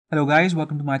Hello guys,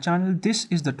 welcome to my channel. This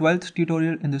is the 12th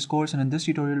tutorial in this course, and in this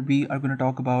tutorial we are going to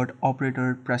talk about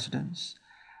operator precedence.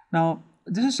 Now,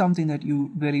 this is something that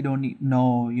you really don't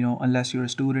know, unless you're a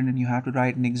student and you have to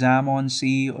write an exam on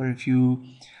C, or if you,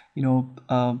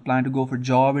 plan to go for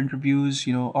job interviews.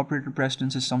 Operator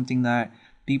precedence is something that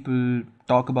people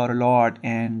talk about a lot,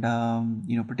 and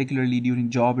particularly during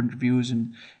job interviews,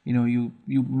 and you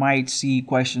might see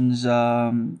questions,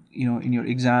 in your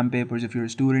exam papers if you're a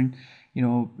student.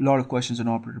 A lot of questions on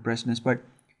operator precedence, but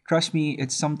trust me,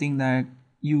 it's something that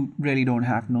you really don't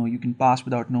have to know. You can pass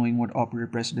without knowing what operator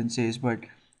precedence is, but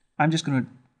I'm just going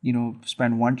to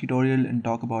spend one tutorial and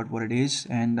talk about what it is,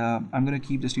 and I'm going to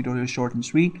keep this tutorial short and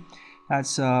sweet.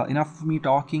 That's enough of me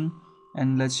talking,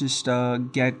 and let's just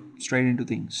get straight into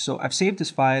things. So I've saved this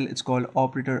file. It's called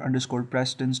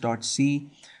operator_precedence.c.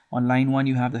 On line 1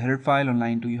 you have the header file, on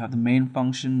line 2 you have the main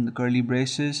function, the curly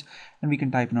braces, and we can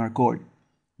type in our code.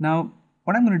 Now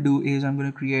what I'm going to do is I'm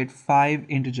going to create 5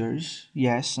 integers.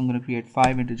 Yes, I'm going to create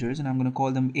 5 integers, and I'm going to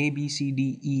call them A, B, C,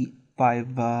 D, E, 5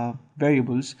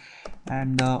 variables,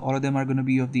 and all of them are going to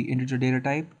be of the integer data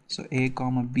type. So A,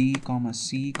 comma B, comma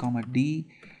C, comma D,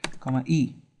 comma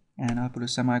E, and I'll put a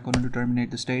semicolon to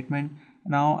terminate the statement.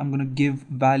 Now I'm going to give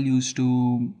values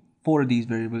to 4 of these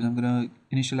variables. I'm going to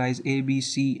initialize A, B,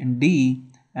 C, and D,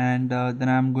 and then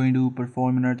I'm going to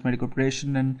perform an arithmetic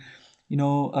operation and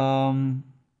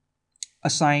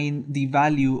assign the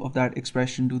value of that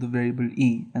expression to the variable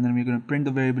e, and then we're going to print the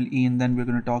variable e, and then we're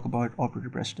going to talk about operator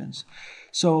precedence.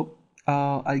 So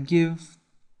I'll give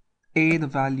a the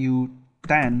value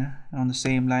 10, and on the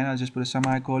same line I'll just put a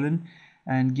semicolon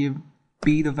and give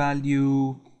b the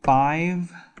value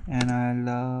 5, and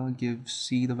I'll give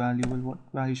c the value, well, what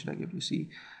value should I give to c?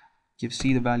 Give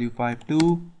c the value 5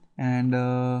 too, and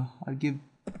I'll give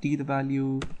d the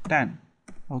value 10.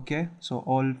 Okay, so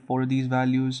all 4 of these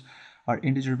values are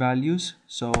integer values,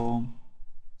 so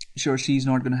sure, C is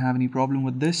not going to have any problem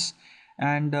with this.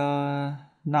 And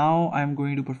now I'm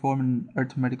going to perform an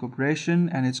arithmetic operation,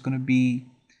 and it's going to be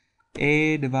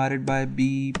A divided by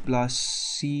B plus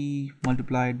C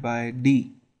multiplied by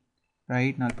D,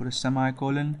 right? And I'll put a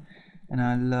semicolon, and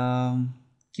I'll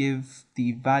give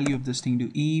the value of this thing to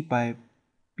E by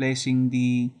placing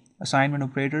the assignment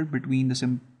operator between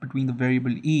the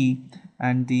variable E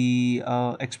and the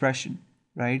expression,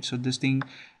 right? So this thing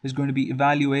is going to be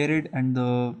evaluated, and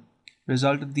the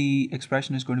result of the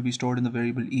expression is going to be stored in the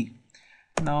variable e.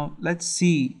 Now let's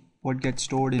see what gets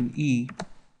stored in e,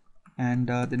 and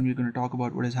then we're going to talk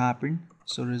about what has happened.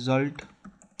 So result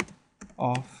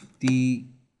of the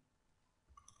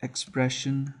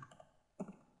expression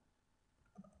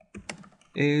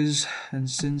is, and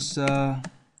since e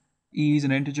is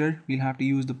an integer, we'll have to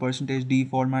use the %d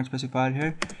format specifier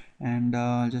here, and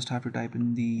I'll just have to type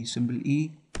in the symbol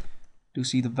e to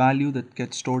see the value that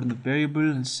gets stored in the variable,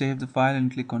 and save the file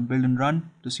and click on build and run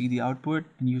to see the output,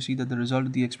 and you see that the result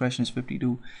of the expression is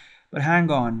 52. But hang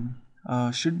on,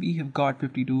 should we have got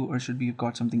 52 or should we have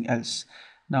got something else?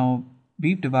 Now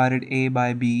we've divided a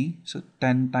by b, so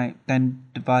 10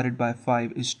 divided by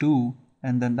 5 is 2,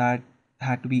 and then that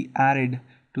had to be added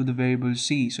to the variable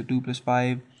c, so 2 plus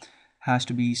 5 has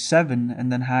to be 7,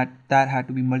 and then that had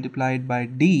to be multiplied by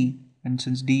d, and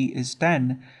since d is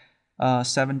 10,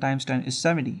 7 times 10 is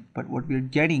 70, but what we're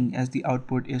getting as the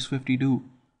output is 52.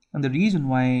 And the reason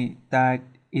why that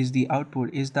is the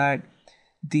output is that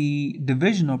the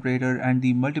division operator and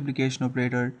the multiplication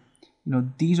operator,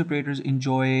 these operators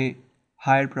enjoy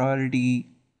higher priority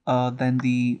than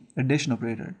the addition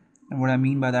operator. And what I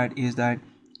mean by that is that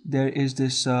there is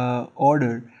this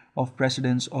order of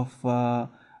precedence of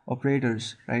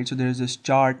operators, right? So there's this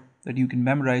chart that you can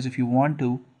memorize if you want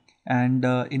to, and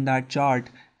in that chart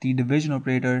the division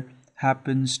operator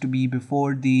happens to be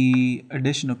before the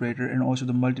addition operator, and also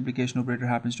the multiplication operator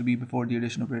happens to be before the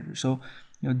addition operator. So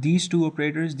these two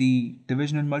operators, the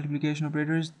division and multiplication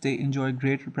operators, they enjoy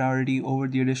greater priority over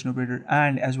the addition operator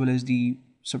and as well as the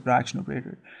subtraction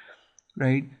operator,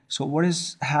 right? So what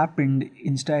has happened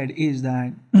instead is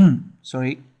that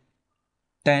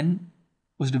 10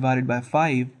 was divided by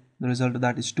 5, the result of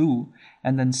that is 2,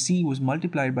 and then c was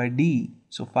multiplied by d,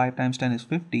 so 5 times 10 is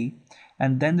 50,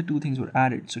 and then the two things were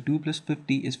added, so 2 plus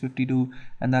 50 is 52,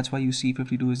 and that's why you see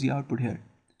 52 is the output here,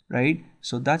 right?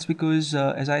 So that's because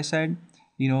as I said,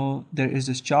 there is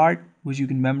this chart which you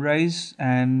can memorize,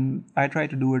 and I tried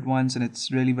to do it once and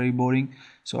it's really very boring,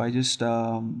 so I just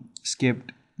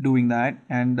skipped doing that.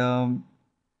 And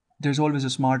there's always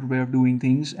a smart way of doing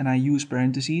things, and I use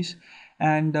parentheses.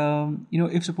 And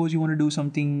if suppose you want to do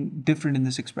something different in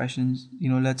this expression,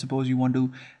 let's suppose you want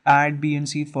to add b and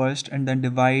c first and then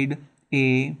divide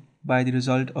a by the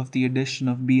result of the addition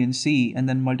of b and c, and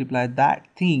then multiply that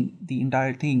thing, the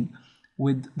entire thing,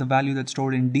 with the value that's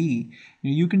stored in d,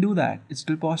 you can do that. It's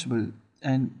still possible.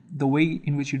 And the way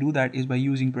in which you do that is by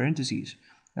using parentheses,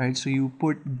 right? So you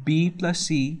put b plus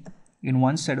c in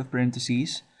one set of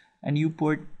parentheses, and you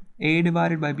put a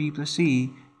divided by b plus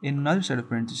c in another set of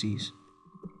parentheses.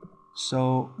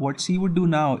 So what C would do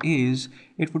now is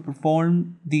it would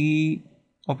perform the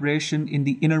operation in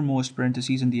the innermost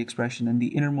parentheses in the expression, and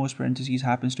the innermost parentheses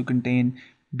happens to contain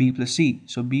b plus c.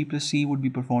 So b plus c would be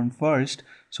performed first,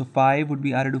 so 5 would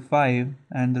be added to 5,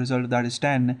 and the result of that is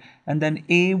 10, and then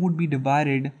a would be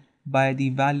divided by the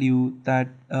value that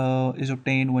is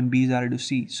obtained when b is added to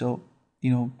c. So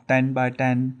 10 by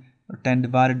 10, or 10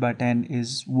 divided by 10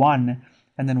 is 1,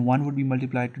 and then 1 would be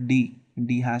multiplied to d.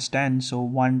 D has 10, so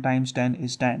 1 times 10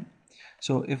 is 10.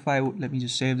 So if let me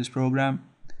just save this program,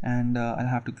 and I'll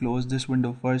have to close this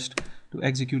window first to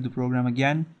execute the program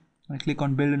again. I click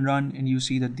on build and run, and you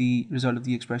see that the result of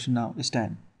the expression now is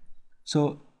 10.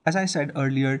 So as I said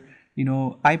earlier,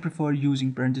 I prefer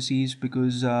using parentheses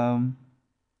because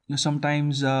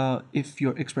sometimes if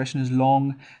your expression is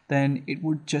long, then it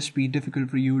would just be difficult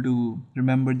for you to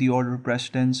remember the order of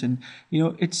precedence, and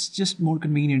it's just more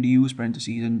convenient to use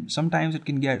parentheses. And sometimes it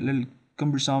can get a little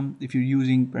cumbersome if you're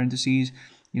using parentheses.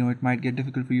 It might get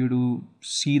difficult for you to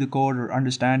see the code or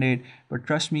understand it, but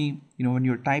trust me, when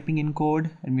you're typing in code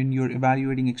and when you're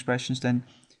evaluating expressions, then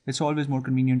it's always more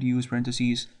convenient to use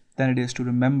parentheses than it is to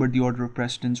remember the order of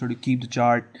precedence or to keep the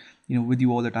chart with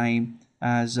you all the time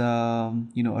as a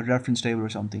reference table or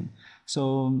something.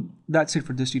 So that's it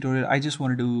for this tutorial. I just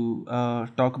wanted to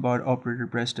talk about operator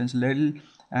precedence a little,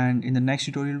 and in the next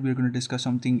tutorial we're going to discuss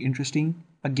something interesting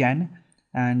again.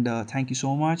 And thank you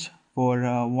so much for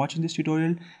watching this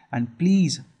tutorial, and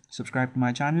please subscribe to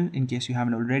my channel in case you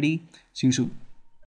haven't already. See you soon.